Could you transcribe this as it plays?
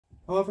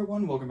Hello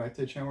everyone, welcome back to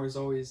the channel. As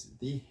always,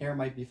 the hair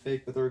might be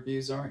fake, but the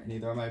reviews aren't, and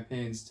neither are my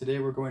opinions. Today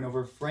we're going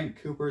over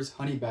Frank Cooper's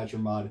Honey Badger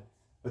mod.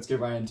 Let's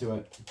get right into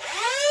it.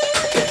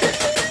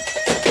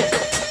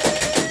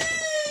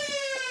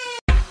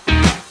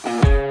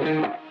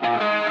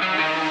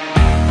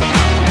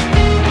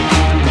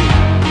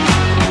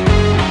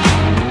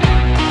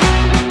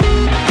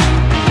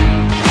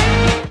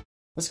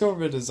 Let's go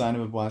over the design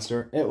of a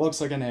blaster. It looks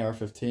like an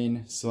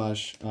AR-15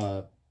 slash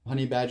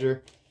Honey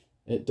Badger.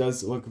 It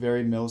does look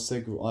very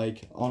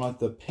Milsig-like. On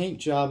the paint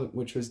job,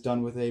 which was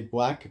done with a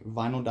black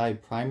vinyl dye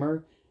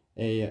primer,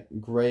 a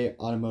gray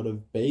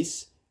automotive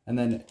base, and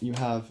then you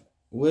have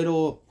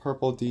little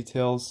purple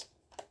details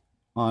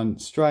on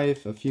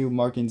Stryfe, a few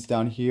markings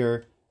down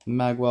here,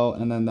 magwell,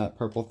 and then that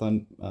purple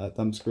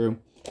thumb screw.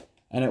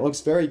 And it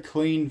looks very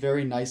clean,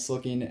 very nice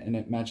looking, and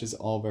it matches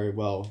all very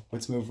well.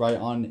 Let's move right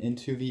on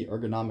into the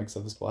ergonomics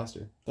of this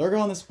blaster. The ergo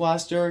on this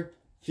blaster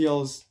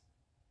feels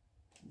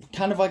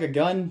kind of like a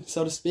gun,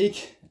 so to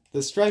speak. The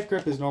Stryfe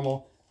grip is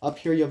normal. Up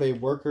here you have a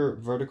worker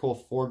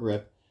vertical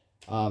foregrip,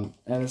 and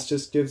it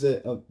just gives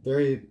it a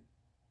very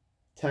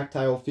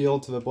tactile feel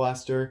to the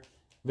blaster.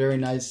 Very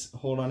nice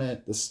hold on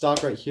it. The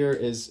stock right here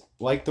is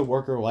like the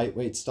worker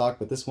lightweight stock,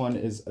 but this one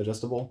is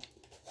adjustable.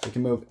 You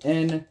can move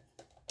in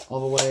all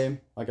the way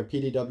like a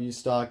PDW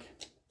stock,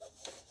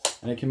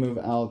 and it can move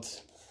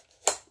out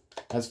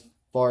as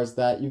far as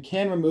that. You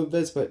can remove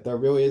this, but there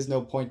really is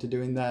no point to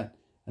doing that.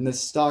 And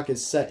this stock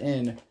is set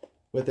in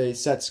with a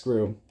set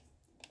screw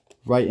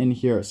right in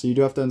here. So you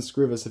do have to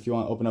unscrew this if you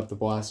want to open up the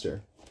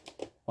blaster.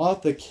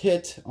 Off the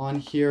kit on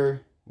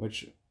here,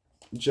 which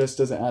just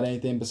doesn't add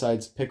anything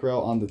besides pick rail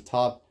on the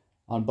top,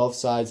 on both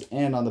sides,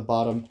 and on the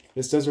bottom.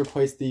 This does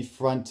replace the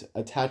front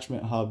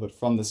attachment hub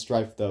from the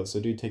Stryfe though, so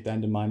do take that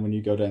into mind when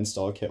you go to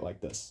install a kit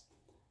like this.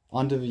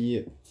 Onto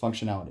the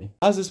functionality.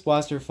 How does this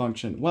blaster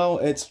function? Well,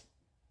 it's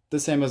the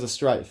same as a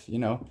Stryfe, you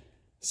know.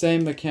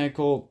 Same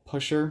mechanical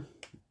pusher.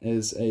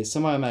 Is a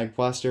semi-automatic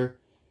blaster,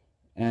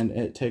 and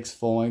it takes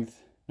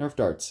full-length Nerf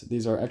darts.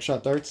 These are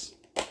X-Shot darts,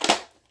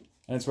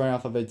 and it's running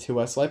off of a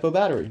 2S LiPo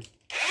battery.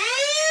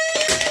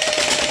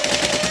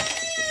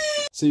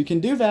 So you can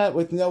do that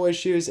with no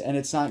issues, and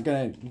it's not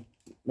like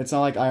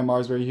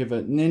IMRs where you have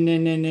a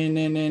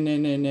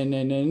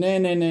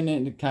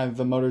kind of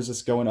the motors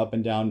just going up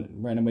and down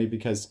randomly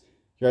because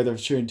you're either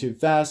shooting too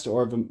fast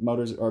or the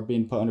motors are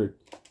being put under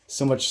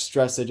so much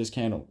stress they just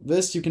can't handle.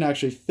 This you can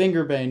actually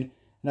finger bang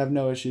and have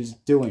no issues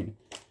doing.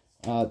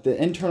 The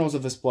internals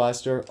of this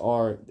blaster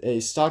are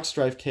a stock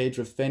Stryfe cage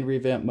with fan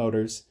revamp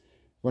motors,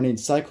 running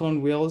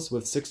Cyclone wheels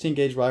with 16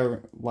 gauge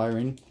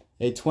wiring,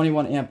 a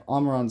 21 amp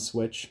Omron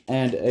switch,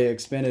 and a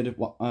expanded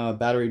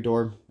battery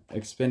door,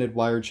 expanded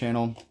wire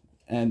channel.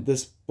 And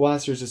this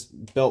blaster is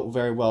just built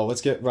very well.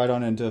 Let's get right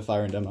on into the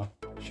firing demo.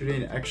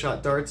 Shooting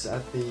X-Shot darts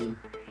at the...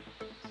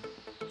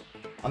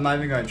 I'm not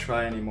even going to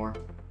try anymore.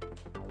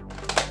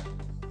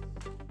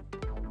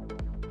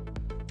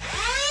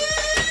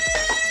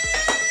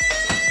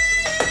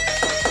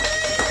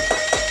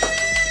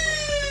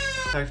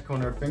 Tactical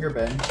Nerf finger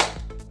bang.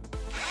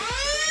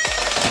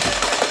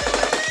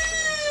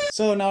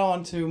 So now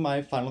on to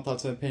my final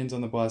thoughts and opinions on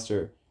the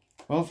blaster.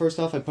 Well, first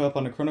off, I put up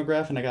on a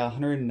chronograph and I got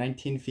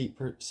 119 feet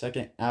per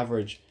second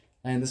average.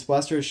 And this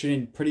blaster is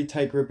shooting pretty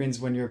tight groupings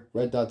when your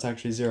red dot's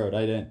actually zeroed.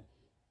 I didn't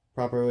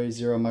properly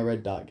zero my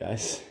red dot,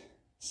 guys.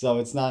 So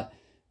it's not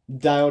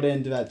dialed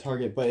into that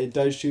target, but it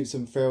does shoot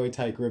some fairly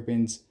tight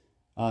groupings.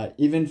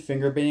 Even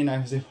finger banging, I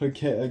was able to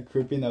get a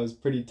grouping that was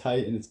pretty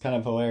tight, and it's kind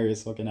of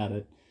hilarious looking at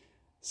it.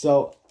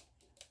 So,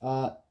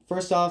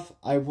 first off,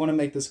 I want to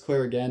make this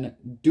clear again.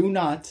 Do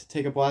not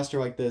take a blaster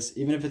like this,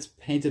 even if it's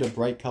painted a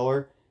bright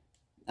color,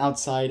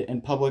 outside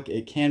in public.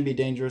 It can be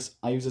dangerous.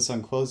 I use this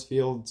on closed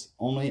fields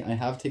only. I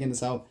have taken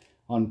this out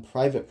on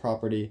private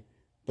property,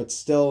 but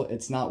still,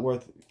 it's not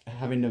worth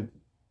having to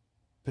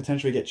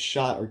potentially get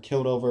shot or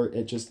killed over.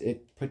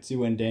 It puts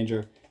you in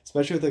danger,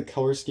 especially with a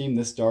color scheme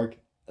this dark.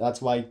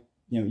 That's why,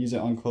 use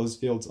it on closed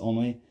fields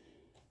only.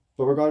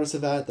 But regardless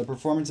of that, the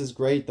performance is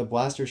great. The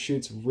blaster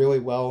shoots really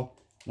well,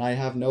 and I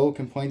have no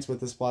complaints with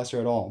this blaster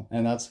at all.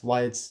 And that's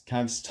why it's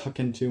kind of stuck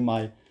into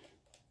my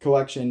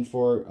collection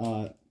for,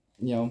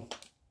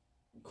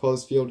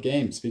 closed field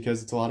games,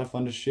 because it's a lot of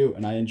fun to shoot,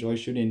 and I enjoy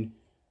shooting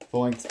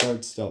full-length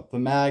darts still. The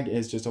mag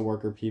is just a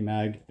worker P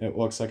mag. It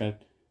looks like a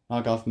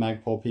knockoff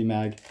Magpul P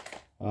mag,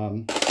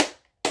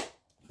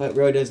 but it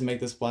really does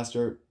make this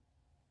blaster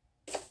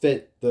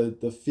fit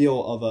the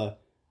feel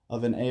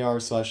of an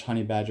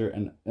AR/Honey Badger,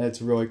 and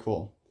it's really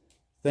cool.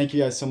 Thank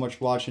you guys so much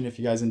for watching. If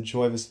you guys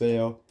enjoy this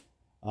video,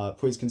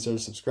 please consider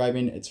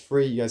subscribing. It's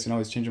free. You guys can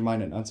always change your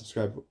mind and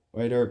unsubscribe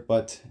later,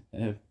 but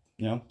if,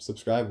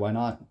 subscribe, why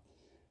not?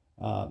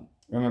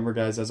 Remember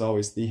guys, as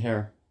always, the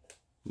hair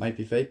might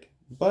be fake,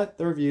 but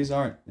the reviews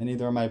aren't, and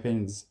neither are my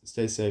opinions.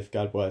 Stay safe,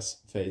 God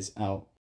bless, phase out.